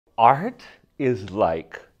Art is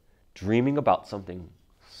like dreaming about something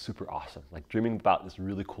super awesome, like dreaming about this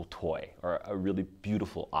really cool toy or a really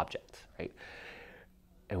beautiful object, right?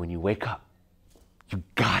 And when you wake up, you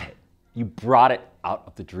got it. You brought it out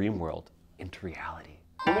of the dream world into reality.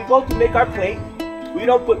 When we go to make our plate, we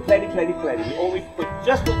don't put plenty. We only put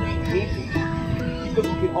just what we need to eat. Because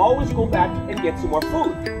we can always go back and get some more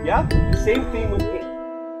food, yeah? The same thing with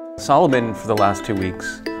it. Solomon, for the last 2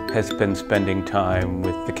 weeks, has been spending time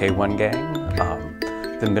with the K1 gang,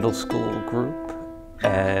 the middle school group,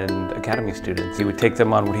 and academy students. He would take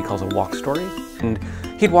them on what he calls a walk story, and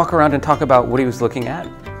he'd walk around and talk about what he was looking at,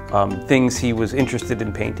 things he was interested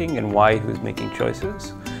in painting and why he was making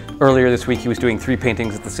choices. Earlier this week he was doing 3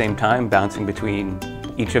 paintings at the same time, bouncing between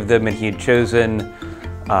each of them, and he had chosen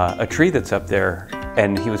a tree that's up there,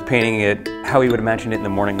 and he was painting it how he would imagine it in the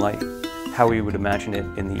morning light, how he would imagine it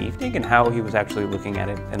in the evening, and how he was actually looking at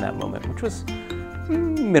it in that moment, which was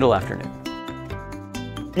middle afternoon.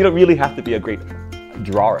 You don't really have to be a great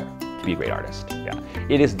drawer to be a great artist. Yeah.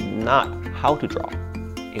 It is not how to draw,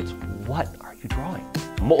 it's what are you drawing?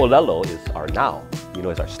 Mo'olelo is our now,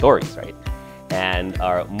 is our stories, right? And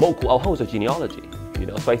our moku'auhau is our genealogy,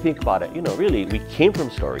 So I think about it, really, we came from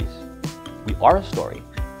stories. We are a story.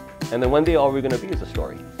 And then one day all we're going to be is a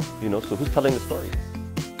story, So who's telling the stories?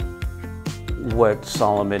 What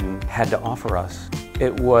Solomon had to offer us,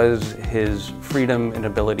 it was his freedom and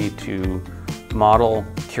ability to model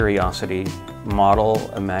curiosity,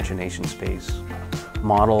 model imagination space,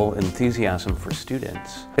 model enthusiasm for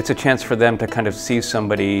students. It's a chance for them to kind of see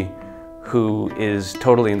somebody who is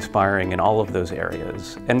totally inspiring in all of those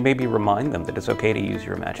areas, and maybe remind them that it's okay to use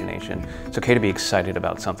your imagination, it's okay to be excited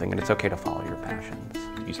about something, and it's okay to follow your passions.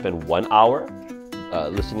 You spend 1 hour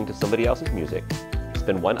listening to somebody else's music,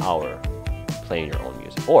 spend 1 hour playing your own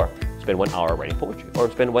music, or spend 1 hour writing poetry, or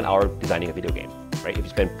spend 1 hour designing a video game, right? If you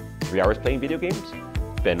spend 3 hours playing video games,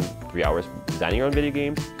 spend 3 hours designing your own video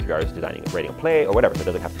games, 3 hours writing a play, or whatever. So it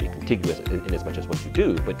doesn't have to be contiguous in as much as what you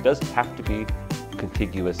do, but it does have to be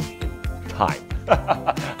contiguous in time.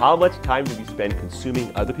 How much time do we spend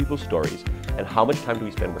consuming other people's stories, and how much time do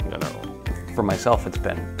we spend working on our own? For myself, it's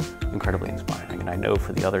been incredibly inspiring, and I know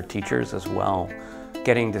for the other teachers as well,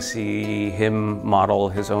 getting to see him model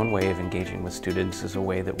his own way of engaging with students is a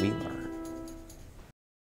way that we learn.